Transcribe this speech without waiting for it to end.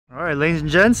All right, ladies and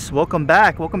gents, welcome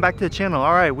back to the channel.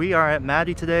 All right, we are at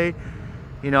Matty today.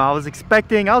 You know, I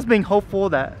was being hopeful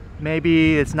that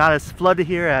maybe it's not as flooded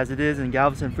here as it is in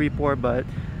Galveston, Freeport, but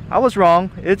I was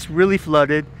wrong. It's really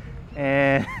flooded,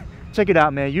 and check it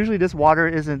out, man. Usually this water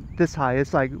isn't this high.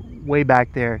 It's like way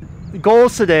back there. The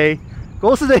goals today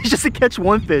is just to catch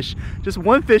one fish, just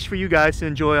one fish for you guys to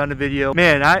enjoy on the video.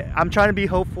 Man, I'm trying to be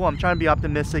hopeful. I'm trying to be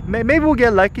optimistic. Maybe we'll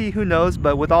get lucky, who knows?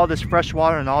 But with all this fresh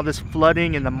water and all this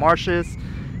flooding in the marshes,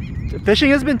 fishing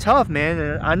has been tough, man.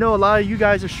 And I know a lot of you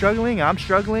guys are struggling. I'm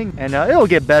struggling, and it'll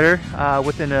get better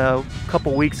within a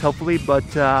couple weeks, hopefully. But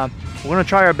we're gonna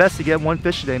try our best to get one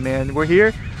fish today, man. We're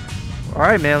here. All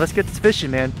right, man. Let's get this fishing,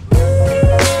 man.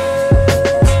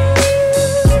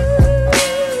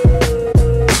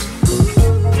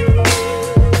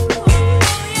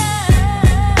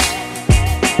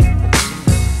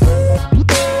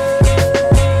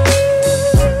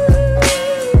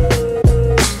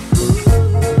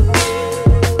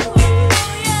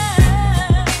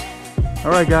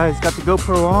 Alright guys, got the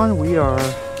GoPro on. We are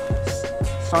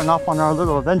starting off on our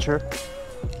little adventure.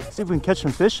 See if we can catch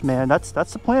some fish, man. That's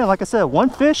the plan. Like I said,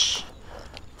 one fish,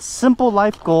 simple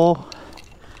life goal.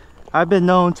 I've been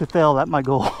known to fail at my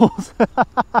goals.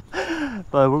 But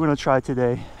we're gonna try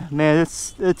today. Man,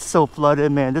 it's so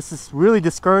flooded, man. This is really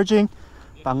discouraging.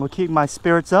 But I'm gonna keep my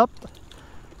spirits up.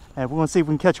 And we're gonna see if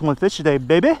we can catch one fish today,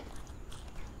 baby.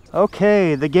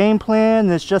 Okay, the game plan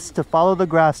is just to follow the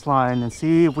grass line and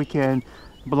see if we can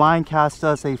blind cast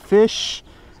us a fish.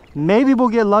 Maybe we'll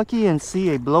get lucky and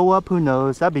see a blow up, who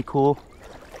knows, that'd be cool.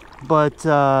 But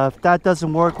if that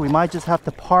doesn't work, we might just have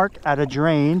to park at a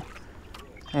drain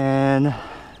and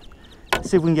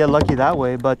see if we can get lucky that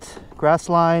way. But grass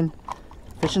line,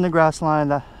 fishing the grass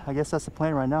line, I guess that's the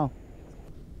plan right now.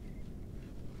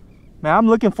 Man, I'm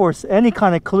looking for any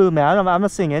kind of clue, man. I'm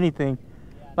not seeing anything.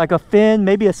 Like a fin,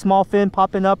 maybe a small fin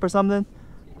popping up or something.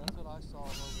 That's what I saw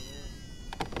over there.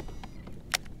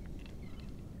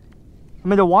 I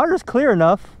mean, the water's clear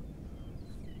enough.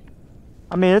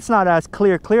 I mean, it's not as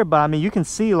clear, but I mean, you can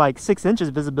see like 6 inches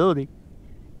visibility.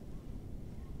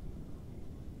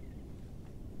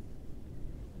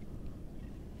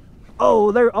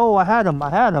 Oh, there. Oh, I had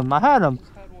him.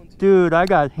 Dude, I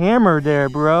got hammered there,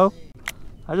 bro.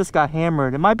 I just got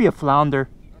hammered. It might be a flounder.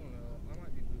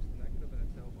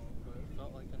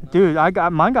 Dude,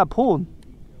 mine got pulled.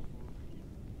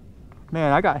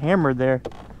 Man, I got hammered there.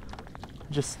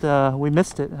 Just we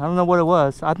missed it. I don't know what it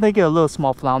was. I think it was a little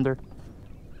small flounder.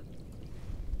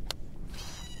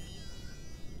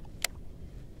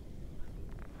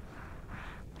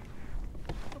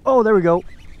 Oh, there we go.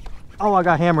 Oh, I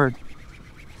got hammered.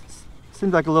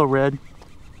 Seems like a little red.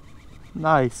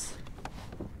 Nice.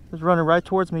 It's running right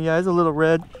towards me. Yeah, it's a little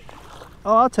red.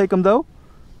 Oh, I'll take him though.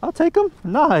 I'll take him.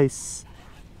 Nice.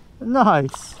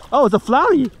 Nice. Oh, it's a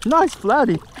flouty. Nice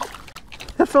flouty.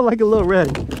 That felt like a little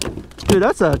red. Dude,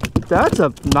 that's a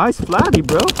nice flouty,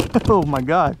 bro. Oh my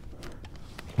god.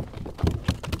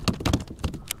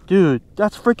 Dude,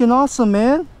 that's freaking awesome,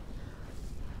 man.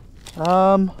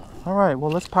 All right, well,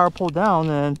 let's power pull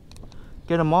down and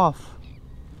get him off.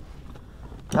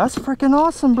 That's freaking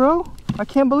awesome, bro. I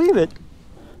can't believe it.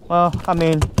 Well, I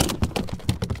mean,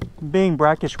 being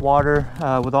brackish water,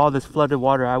 with all this flooded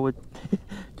water, I would...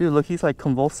 Dude, look, he's like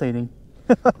convulsating.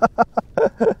 Look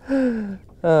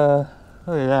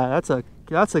at that.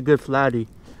 That's a good flatty.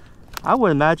 I would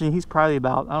imagine he's probably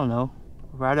about, I don't know,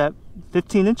 right at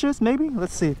 15 inches maybe.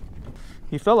 Let's see.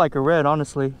 He felt like a red,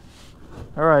 honestly.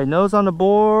 All right, nose on the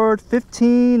board,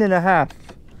 15 and a half.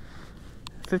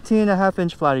 15 and a half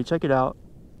inch flatty. Check it out.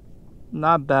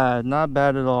 Not bad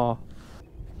at all.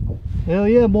 Hell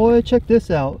yeah, boy, check this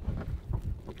out.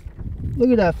 Look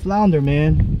at that flounder,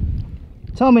 man.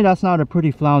 Tell me that's not a pretty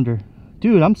flounder.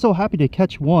 Dude, I'm so happy to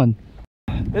catch one.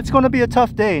 It's gonna be a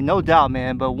tough day, no doubt,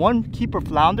 man, but one keeper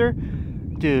flounder,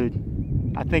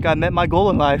 dude, I think I met my goal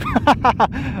in life.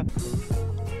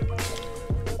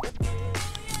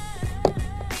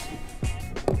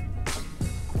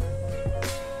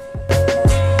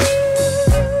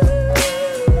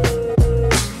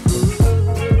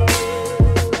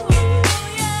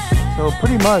 So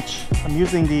pretty much, I'm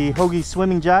using the Hoagie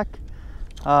swimming jack.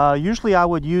 Usually I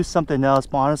would use something else,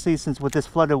 but honestly, since with this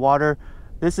flooded water,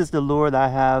 this is the lure that I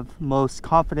have most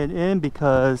confident in,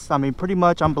 because I mean, pretty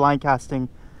much I'm blind casting.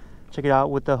 Check it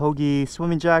out with the Hoagie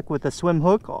swimming jack with a swim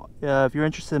hook. If you're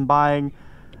interested in buying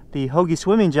the Hoagie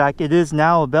swimming jack, it is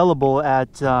now available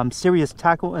at Serious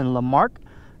Tackle in Lamarck.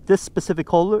 This specific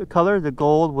color, the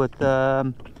gold with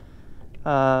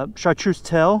chartreuse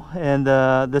tail, and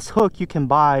this hook you can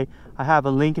buy. I have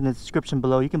a link in the description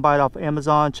below. You can buy it off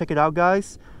Amazon. Check it out,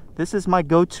 guys. This is my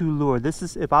go-to lure. This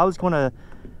is, if I was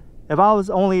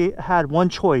only had one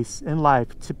choice in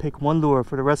life to pick one lure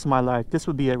for the rest of my life, this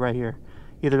would be it right here.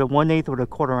 Either the 1/8 or the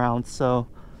 1/4 ounce. So,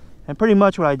 and pretty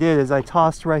much what I did is I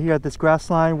tossed right here at this grass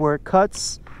line where it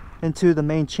cuts into the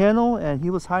main channel, and he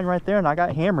was hiding right there and I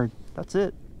got hammered. That's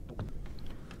it.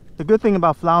 The good thing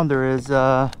about flounder is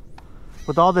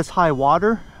with all this high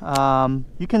water,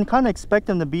 you can kind of expect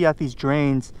them to be at these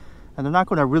drains, and they're not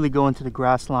going to really go into the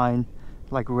grass line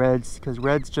like reds, because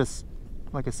reds just,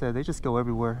 like I said, they just go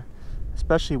everywhere,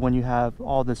 especially when you have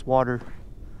all this water.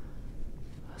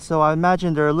 So I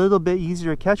imagine they're a little bit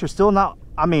easier to catch. They're still not,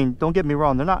 I mean, don't get me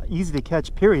wrong, they're not easy to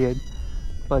catch, period.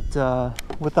 But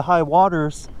with the high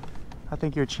waters, I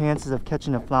think your chances of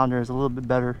catching a flounder is a little bit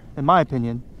better, in my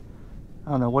opinion.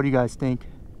 I don't know, what do you guys think?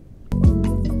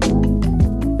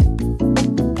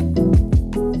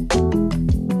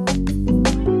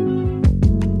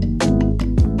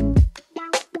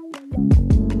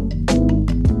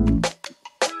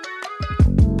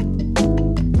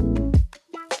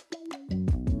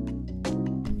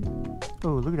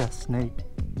 Oh, look at that snake.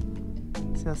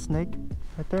 See that snake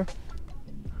right there?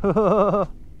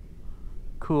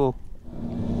 Cool.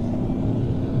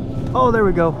 Oh, there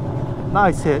we go.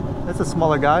 Nice hit. That's a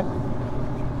smaller guy.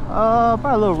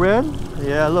 Probably a little red.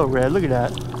 Yeah, a little red. Look at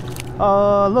that.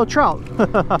 A little trout.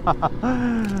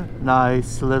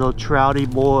 Nice little trouty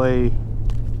boy.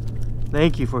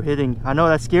 Thank you for hitting. I know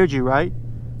that scared you, right?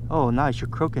 Oh, nice. You're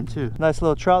croaking too. Nice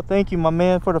little trout. Thank you, my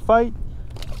man, for the fight.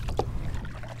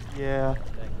 Yeah,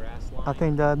 I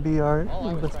think that'd be our. All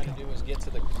I was trying to do was get to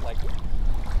the, like,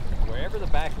 wherever the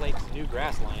back lake's new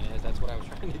grass line is. That's what I was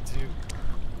trying to do.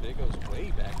 But it goes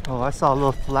way back. Oh, I saw a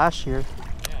little flash here.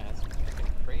 Yeah, it's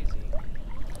fucking crazy.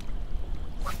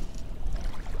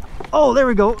 Oh, there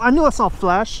we go. I knew I saw a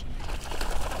flash.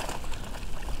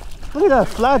 Look at that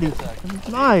flatty.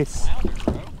 Nice.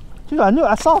 Dude,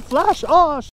 I saw a flash.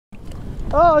 Oh,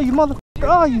 oh, you mother.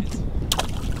 Oh, you.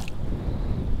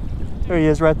 There he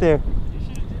is right there.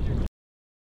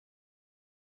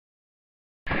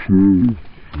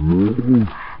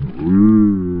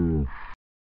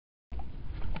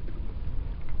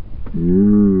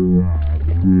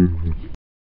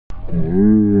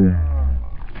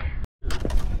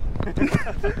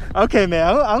 Okay,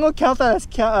 man, I'm gonna count that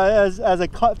as a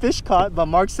fish caught, but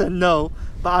Mark said no,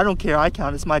 but I don't care. I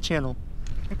count. It's my channel.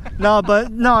 No,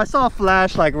 I saw a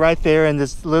flash like right there in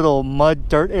this little mud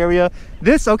dirt area.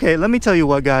 This, okay, let me tell you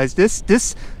what, guys, this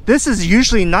is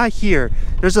usually not here.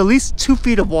 There's at least 2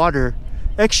 feet of water,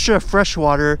 extra fresh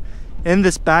water in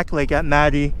this back lake at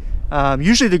Matty.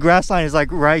 Usually the grass line is like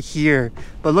right here,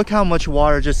 but look how much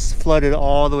water just flooded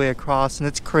all the way across, and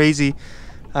it's crazy.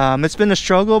 It's been a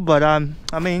struggle, but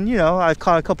I mean, you know, I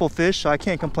caught a couple fish, so I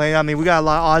can't complain. I mean, we got a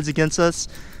lot of odds against us.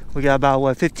 We got about,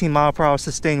 what, 15-mile-per-hour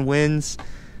sustained winds,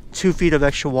 2 feet of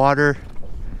extra water.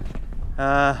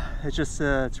 It's just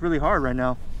it's really hard right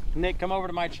now. Nick, come over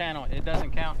to my channel. It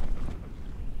doesn't count.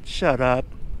 Shut up.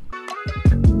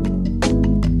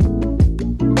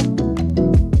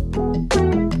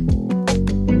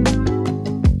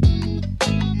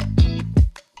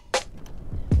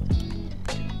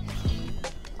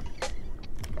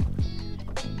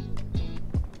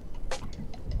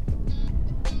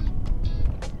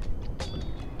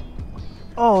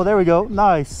 Oh, there we go.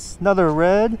 Nice. Another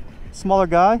red, smaller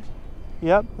guy.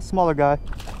 Yep, a smaller guy.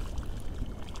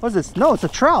 What's this? No, it's a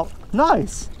trout.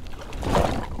 Nice.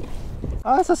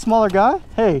 Oh, that's a smaller guy.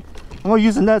 Hey, I'm gonna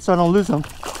use the net so I don't lose him.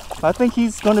 I think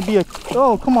he's gonna be a.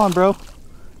 Oh, come on, bro.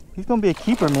 He's gonna be a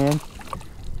keeper, man.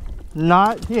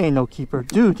 Not. He ain't no keeper,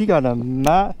 dude. He got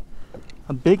a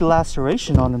big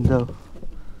laceration on him though.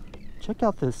 Check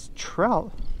out this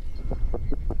trout,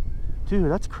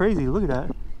 dude. That's crazy. Look at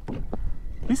that.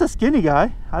 He's a skinny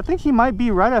guy. I think he might be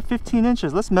right at 15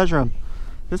 inches. Let's measure him.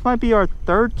 This might be our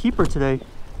 3rd keeper today.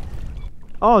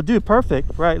 Oh, dude,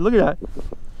 perfect. Right, look at that.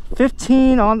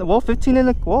 15 on, well, 15 in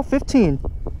the, well, 15.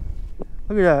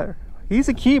 Look at that. He's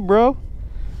a keep, bro.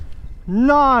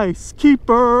 Nice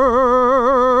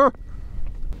keeper.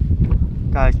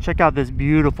 Guys, check out this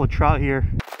beautiful trout here.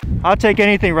 I'll take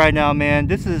anything right now, man.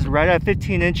 This is right at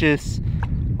 15 inches.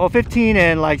 Well, 15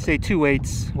 and like say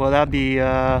 2/8. Well, that'd be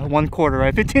 1/4,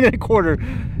 right? 15 and 1/4.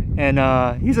 And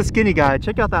he's a skinny guy.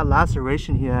 Check out that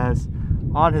laceration he has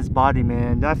on his body,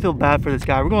 man. I feel bad for this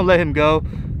guy. We're gonna let him go.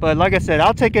 But like I said,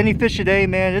 I'll take any fish today,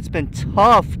 man. It's been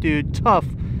tough, dude, tough.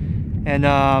 And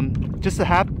just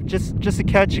to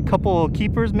catch a couple of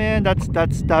keepers, man,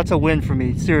 that's a win for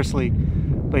me, seriously.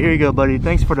 But here you go, buddy.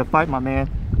 Thanks for the fight, my man.